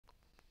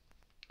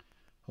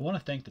I want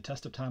to thank the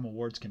Test of Time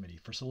Awards Committee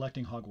for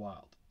selecting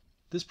Hogwild.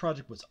 This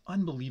project was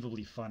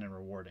unbelievably fun and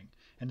rewarding,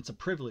 and it's a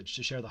privilege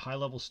to share the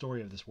high-level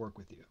story of this work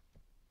with you.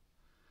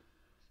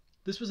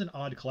 This was an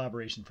odd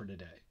collaboration for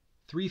today.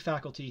 3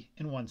 faculty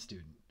and 1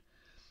 student.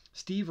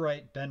 Steve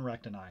Wright, Ben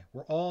Recht, and I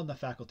were all in the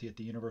faculty at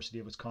the University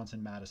of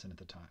Wisconsin-Madison at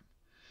the time.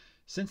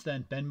 Since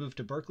then, Ben moved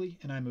to Berkeley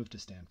and I moved to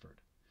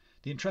Stanford.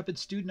 The intrepid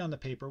student on the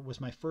paper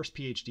was my first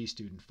PhD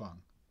student,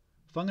 Feng.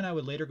 Feng and I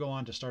would later go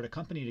on to start a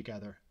company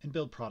together and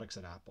build products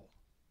at Apple.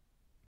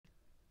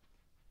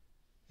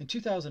 In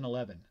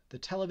 2011, the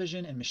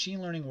television and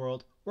machine learning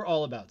world were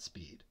all about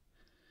speed.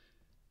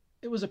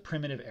 It was a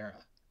primitive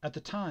era. At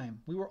the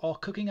time, we were all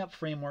cooking up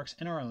frameworks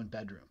in our own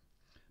bedroom.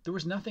 There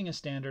was nothing as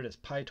standard as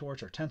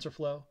PyTorch or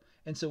TensorFlow,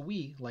 and so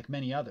we, like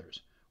many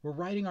others, were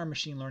writing our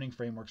machine learning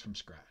frameworks from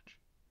scratch.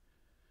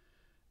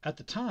 At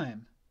the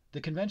time,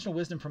 the conventional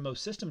wisdom for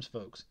most systems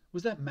folks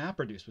was that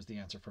MapReduce was the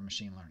answer for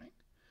machine learning.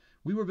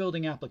 We were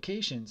building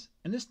applications,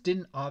 and this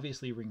didn't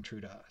obviously ring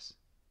true to us.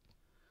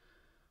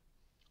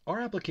 Our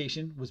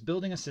application was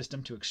building a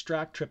system to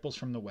extract triples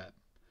from the web.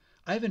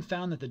 I even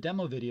found that the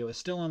demo video is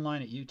still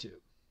online at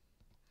YouTube.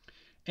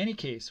 In any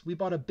case, we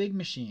bought a big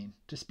machine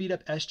to speed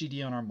up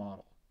SGD on our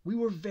model. We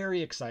were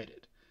very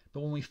excited,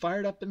 but when we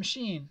fired up the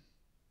machine,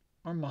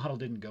 our model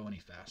didn't go any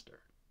faster.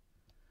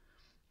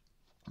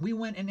 We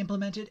went and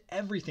implemented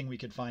everything we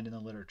could find in the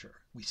literature.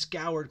 We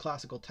scoured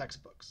classical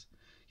textbooks,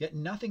 yet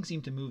nothing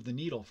seemed to move the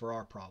needle for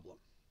our problem.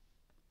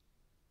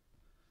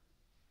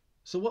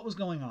 So what was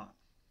going on?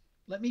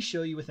 Let me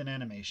show you with an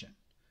animation.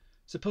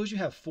 Suppose you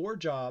have 4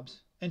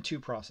 jobs and 2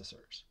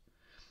 processors.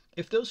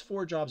 If those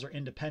 4 jobs are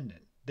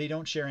independent, they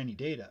don't share any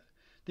data,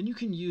 then you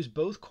can use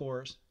both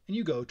cores and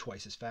you go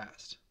twice as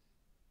fast.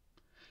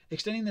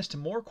 Extending this to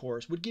more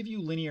cores would give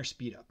you linear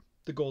speedup,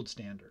 the gold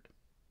standard.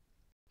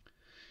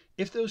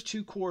 If those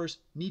 2 cores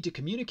need to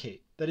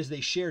communicate, that is,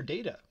 they share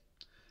data,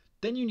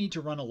 then you need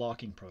to run a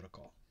locking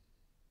protocol.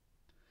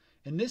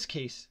 In this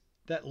case,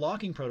 that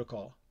locking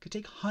protocol could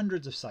take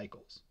hundreds of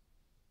cycles.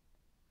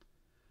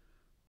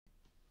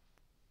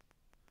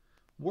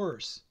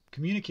 Worse,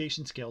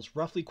 communication scales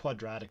roughly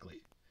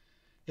quadratically.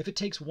 If it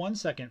takes 1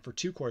 second for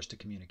 2 cores to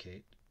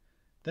communicate,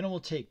 then it will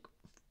take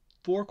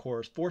 4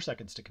 cores 4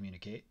 seconds to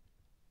communicate,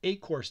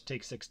 8 cores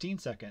take 16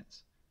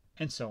 seconds,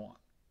 and so on.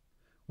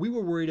 We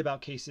were worried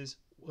about cases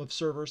of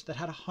servers that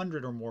had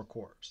 100 or more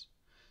cores,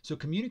 so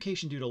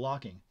communication due to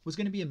locking was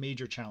going to be a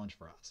major challenge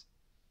for us.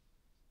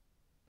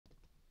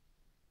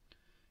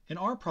 In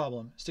our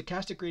problem,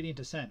 stochastic gradient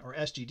descent, or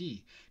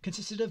SGD,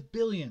 consisted of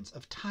billions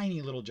of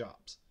tiny little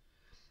jobs.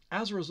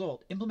 As a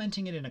result,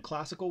 implementing it in a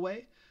classical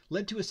way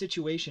led to a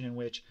situation in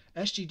which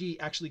SGD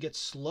actually gets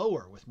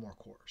slower with more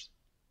cores.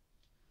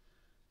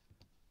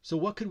 So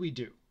what could we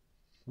do?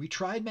 We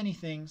tried many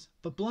things,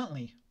 but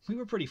bluntly, we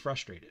were pretty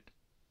frustrated.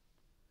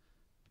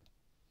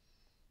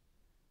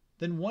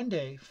 Then one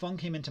day, Feng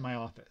came into my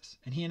office,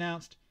 and he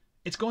announced,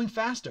 "It's going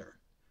faster."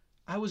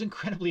 I was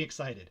incredibly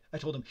excited. I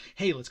told him,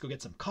 "Hey, let's go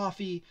get some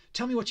coffee.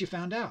 Tell me what you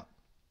found out."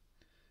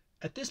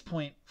 At this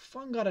point,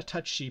 Feng got a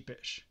touch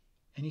sheepish,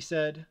 and he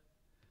said,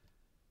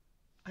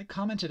 "I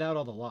commented out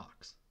all the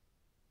locks."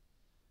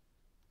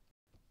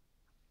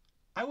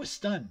 I was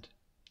stunned.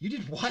 "You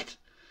did what?"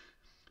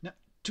 Now,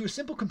 to a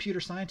simple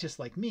computer scientist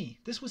like me,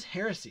 this was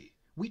heresy.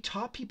 We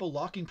taught people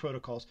locking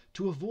protocols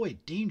to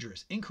avoid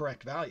dangerous,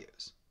 incorrect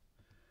values.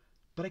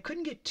 But I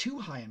couldn't get too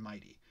high and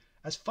mighty,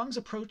 as Feng's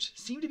approach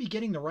seemed to be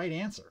getting the right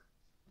answer.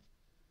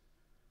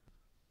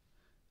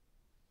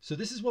 So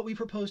this is what we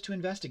proposed to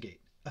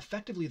investigate.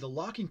 Effectively, the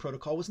locking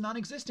protocol was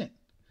non-existent.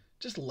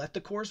 Just let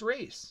the cores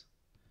race.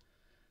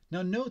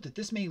 Now note that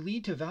this may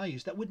lead to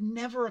values that would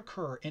never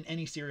occur in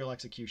any serial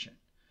execution.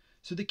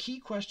 So the key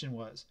question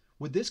was,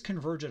 would this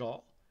converge at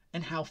all,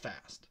 and how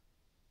fast?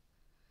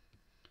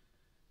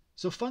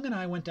 So Feng and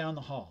I went down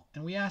the hall,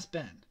 and we asked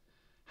Ben,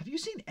 "Have you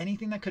seen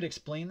anything that could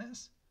explain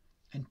this?"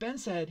 And Ben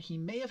said he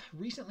may have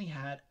recently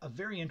had a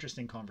very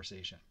interesting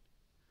conversation.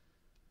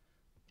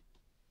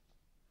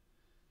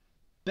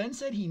 Ben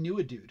said he knew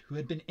a dude who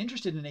had been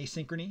interested in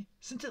asynchrony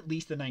since at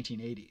least the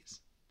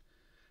 1980s.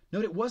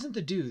 Note it wasn't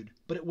the dude,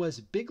 but it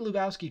was Big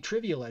Lebowski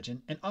trivia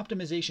legend and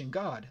optimization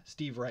god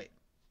Steve Wright.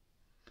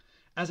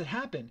 As it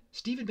happened,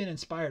 Steve had been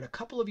inspired a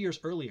couple of years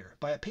earlier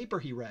by a paper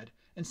he read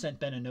and sent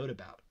Ben a note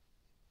about.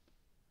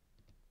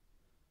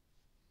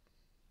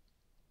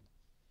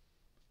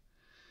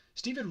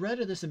 Steve had read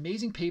this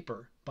amazing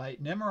paper by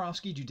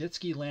Nemirovsky,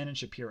 Juditsky, Land, and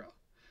Shapiro.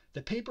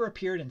 The paper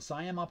appeared in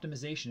SIAM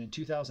Optimization in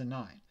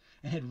 2009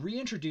 and had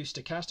reintroduced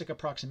stochastic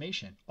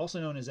approximation, also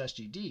known as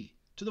SGD,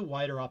 to the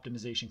wider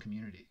optimization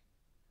community.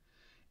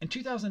 In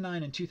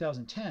 2009 and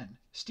 2010,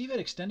 Steve had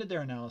extended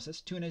their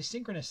analysis to an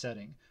asynchronous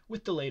setting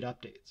with delayed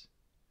updates.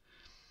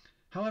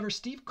 However,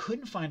 Steve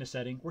couldn't find a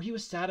setting where he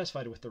was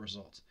satisfied with the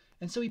results,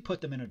 and so he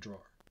put them in a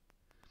drawer.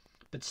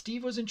 But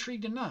Steve was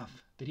intrigued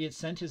enough that he had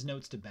sent his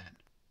notes to Ben.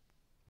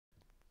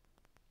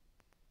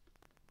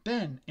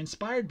 Ben,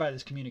 inspired by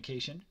this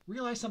communication,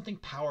 realized something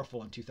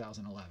powerful in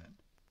 2011.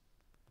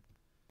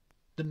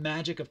 The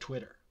magic of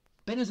Twitter.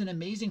 Ben is an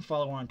amazing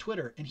follower on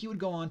Twitter, and he would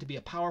go on to be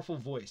a powerful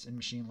voice in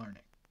machine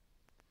learning.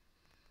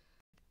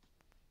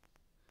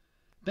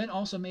 Ben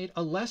also made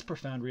a less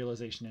profound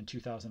realization in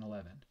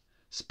 2011.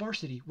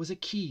 Sparsity was a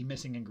key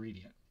missing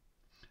ingredient.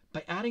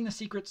 By adding the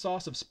secret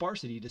sauce of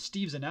sparsity to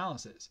Steve's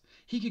analysis,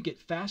 he could get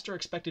faster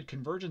expected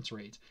convergence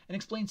rates and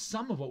explain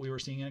some of what we were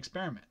seeing in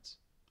experiments.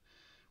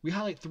 We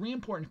highlight 3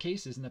 important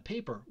cases in the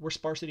paper where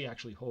sparsity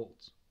actually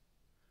holds.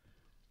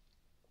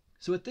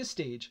 So at this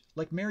stage,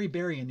 like Mary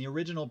Berry in the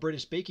original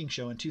British baking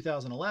show in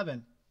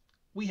 2011,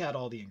 we had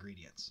all the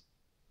ingredients.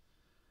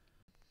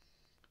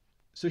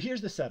 So here's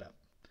the setup.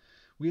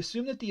 We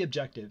assume that the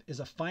objective is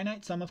a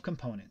finite sum of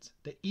components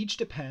that each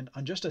depend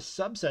on just a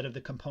subset of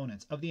the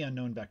components of the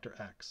unknown vector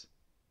x.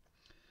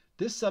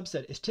 This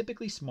subset is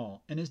typically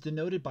small and is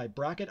denoted by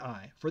bracket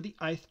I for the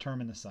ith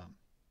term in the sum.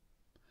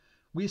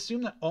 We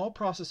assume that all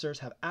processors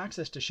have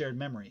access to shared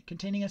memory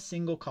containing a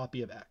single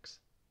copy of x.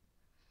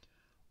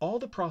 All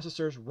the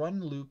processors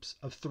run loops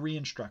of 3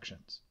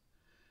 instructions.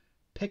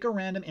 Pick a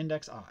random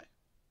index I.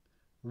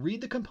 Read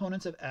the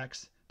components of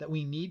x that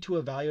we need to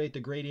evaluate the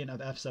gradient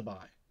of f sub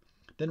I.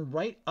 Then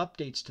write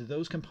updates to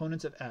those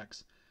components of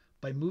x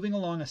by moving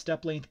along a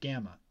step length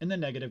gamma in the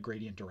negative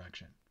gradient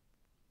direction.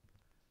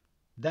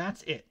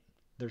 That's it.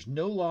 There's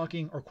no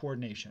logging or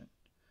coordination.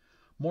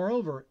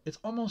 Moreover, it's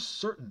almost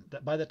certain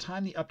that by the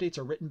time the updates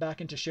are written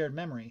back into shared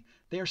memory,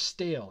 they are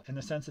stale in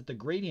the sense that the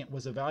gradient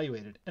was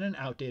evaluated at an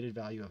outdated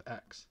value of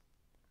x.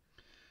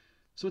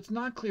 So it's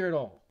not clear at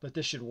all that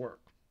this should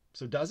work.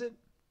 So does it?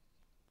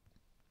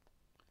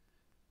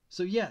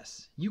 So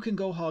yes, you can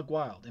go hog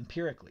wild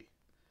empirically.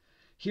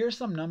 Here are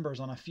some numbers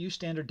on a few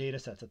standard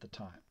datasets at the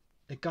time.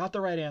 It got the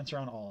right answer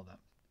on all of them.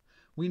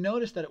 We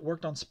noticed that it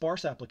worked on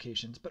sparse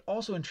applications, but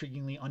also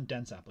intriguingly on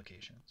dense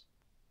applications.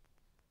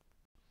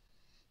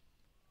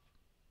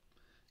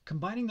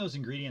 Combining those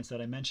ingredients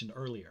that I mentioned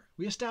earlier,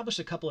 we established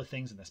a couple of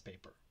things in this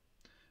paper.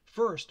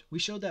 First, we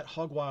showed that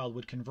Hogwild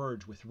would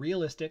converge with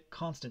realistic,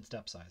 constant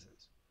step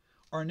sizes.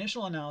 Our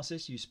initial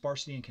analysis used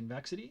sparsity and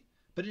convexity,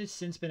 but it has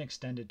since been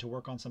extended to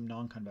work on some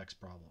non-convex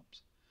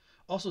problems.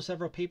 Also,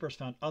 several papers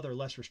found other,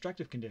 less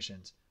restrictive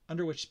conditions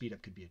under which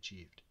speedup could be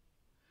achieved.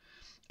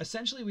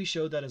 Essentially, we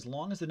showed that as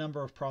long as the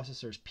number of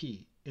processors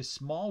p is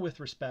small with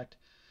respect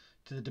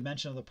to the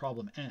dimension of the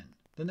problem n,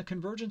 then the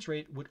convergence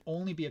rate would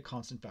only be a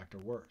constant factor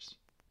worse.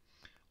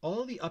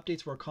 Although the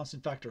updates were a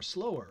constant factor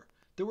slower,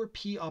 there were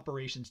p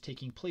operations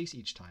taking place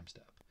each time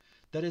step.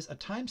 That is, a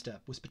time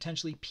step was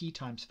potentially p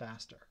times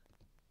faster.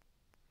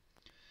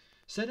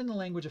 Said in the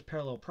language of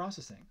parallel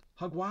processing,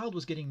 Hogwild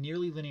was getting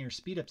nearly linear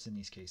speedups in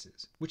these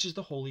cases, which is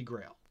the holy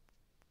grail.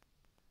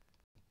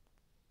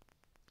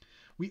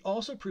 We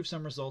also proved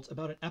some results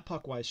about an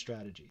epoch-wise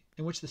strategy,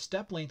 in which the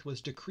step length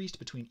was decreased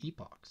between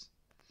epochs.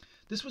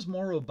 This was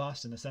more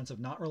robust in the sense of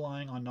not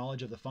relying on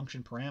knowledge of the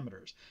function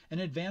parameters, and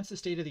advanced the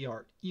state of the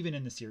art even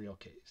in the serial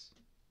case.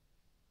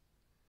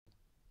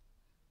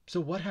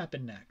 So what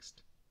happened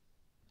next?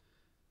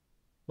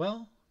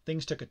 Well,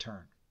 things took a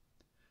turn.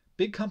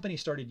 Big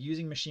companies started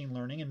using machine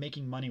learning and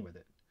making money with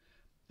it.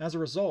 As a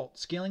result,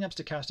 scaling up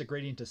stochastic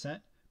gradient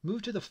descent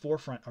moved to the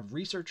forefront of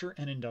researcher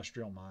and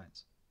industrial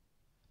minds.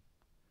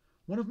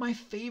 One of my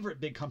favorite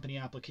big company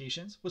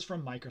applications was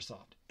from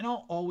Microsoft, and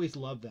I'll always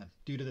love them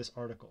due to this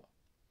article.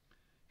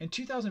 In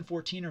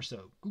 2014 or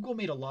so, Google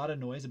made a lot of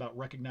noise about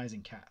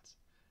recognizing cats.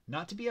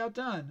 Not to be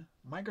outdone,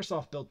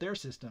 Microsoft built their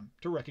system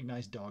to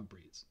recognize dog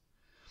breeds.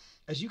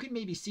 As you can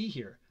maybe see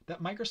here,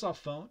 that Microsoft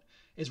phone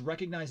is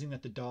recognizing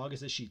that the dog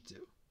is a Shih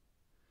Tzu.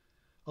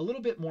 A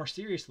little bit more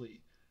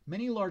seriously,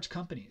 many large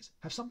companies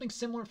have something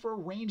similar for a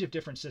range of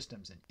different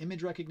systems in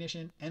image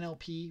recognition,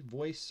 NLP,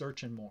 voice,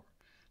 search, and more.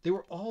 They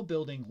were all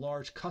building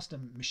large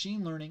custom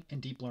machine learning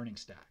and deep learning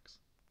stacks.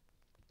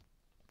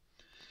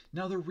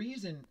 Now the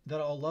reason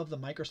that I'll love the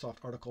Microsoft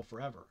article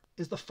forever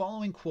is the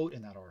following quote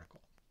in that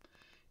article.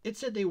 It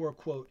said they were,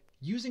 quote,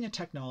 using a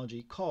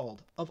technology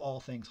called, of all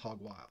things,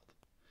 Hogwild.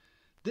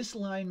 This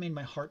line made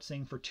my heart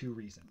sing for 2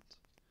 reasons.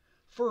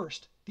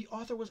 First, the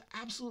author was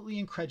absolutely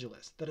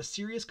incredulous that a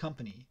serious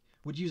company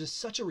would use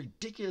such a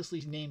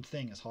ridiculously named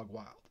thing as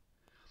Hogwild.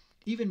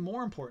 Even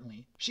more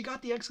importantly, she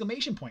got the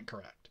exclamation point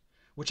correct,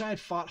 which I had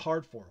fought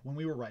hard for when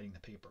we were writing the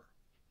paper.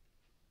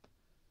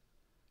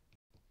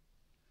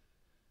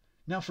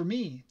 Now for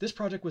me, this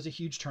project was a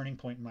huge turning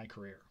point in my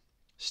career.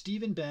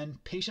 Steve and Ben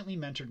patiently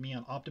mentored me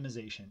on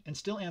optimization and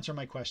still answer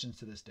my questions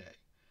to this day.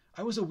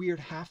 I was a weird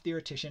half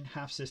theoretician,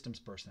 half systems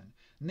person,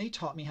 and they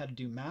taught me how to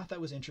do math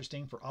that was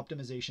interesting for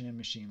optimization and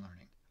machine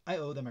learning. I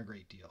owe them a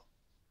great deal.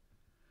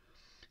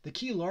 The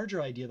key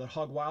larger idea that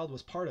Hogwild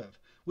was part of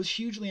was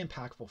hugely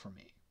impactful for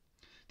me.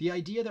 The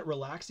idea that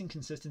relaxing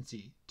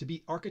consistency to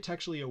be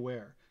architecturally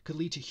aware could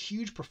lead to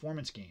huge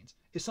performance gains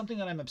is something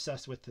that I'm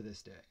obsessed with to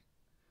this day.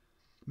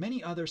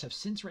 Many others have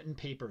since written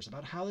papers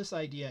about how this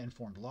idea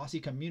informed lossy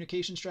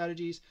communication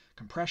strategies,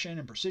 compression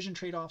and precision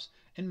trade-offs,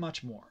 and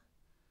much more.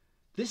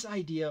 This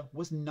idea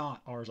was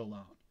not ours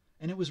alone,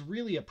 and it was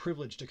really a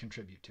privilege to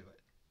contribute to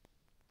it.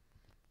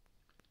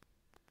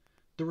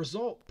 The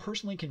result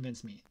personally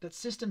convinced me that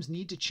systems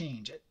need to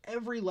change at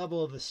every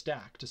level of the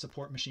stack to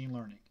support machine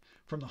learning,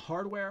 from the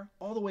hardware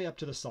all the way up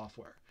to the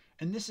software,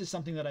 and this is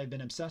something that I've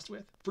been obsessed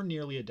with for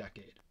nearly a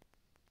decade.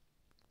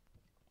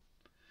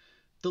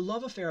 The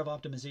love affair of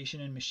optimization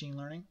in machine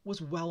learning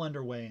was well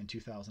underway in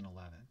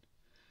 2011.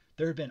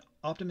 There had been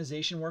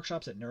optimization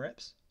workshops at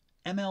NeurIPS,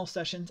 ML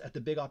sessions at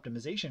the big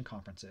optimization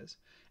conferences,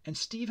 and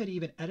Steve had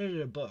even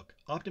edited a book,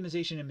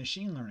 Optimization in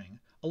Machine Learning,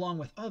 along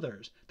with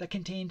others, that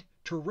contained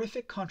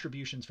terrific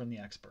contributions from the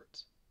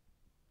experts.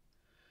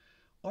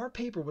 Our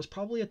paper was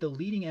probably at the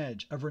leading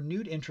edge of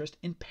renewed interest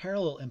in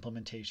parallel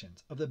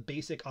implementations of the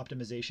basic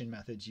optimization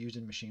methods used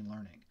in machine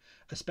learning,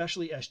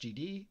 especially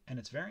SGD and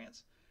its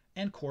variants,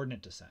 and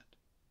coordinate descent.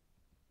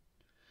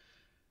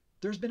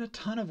 There's been a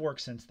ton of work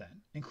since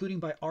then, including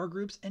by our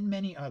groups and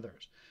many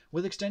others,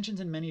 with extensions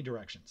in many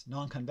directions,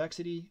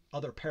 non-convexity,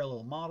 other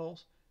parallel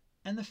models,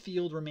 and the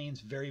field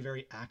remains very,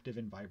 very active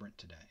and vibrant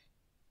today.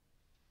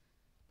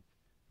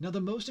 Now, the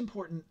most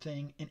important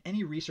thing in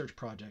any research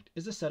project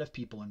is the set of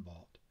people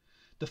involved.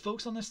 The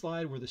folks on this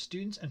slide were the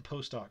students and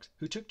postdocs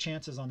who took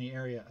chances on the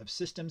area of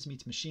systems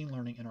meets machine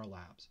learning in our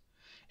labs,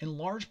 in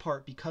large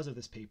part because of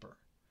this paper.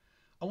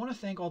 I want to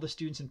thank all the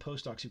students and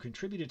postdocs who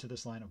contributed to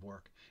this line of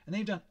work, and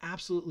they've done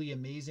absolutely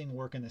amazing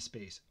work in this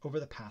space over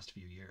the past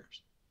few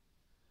years.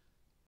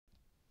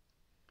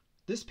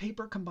 This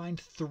paper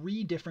combined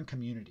 3 different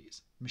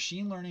communities: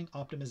 machine learning,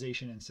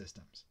 optimization, and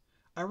systems.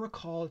 I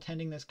recall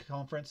attending this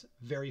conference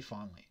very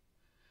fondly.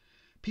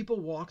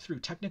 People walked through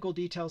technical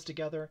details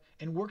together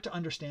and worked to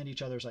understand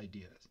each other's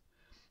ideas.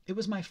 It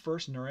was my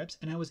first NeurIPS,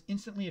 and I was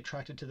instantly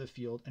attracted to the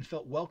field and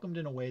felt welcomed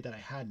in a way that I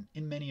hadn't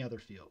in many other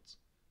fields.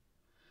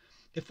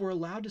 If we're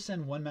allowed to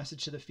send one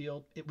message to the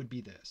field, it would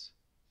be this: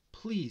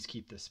 please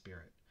keep this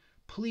spirit.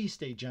 Please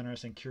stay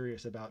generous and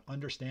curious about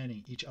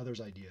understanding each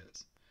other's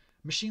ideas.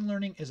 Machine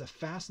learning is a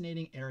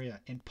fascinating area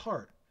in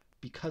part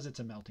because it's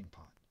a melting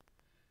pot.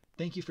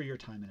 Thank you for your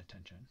time and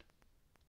attention.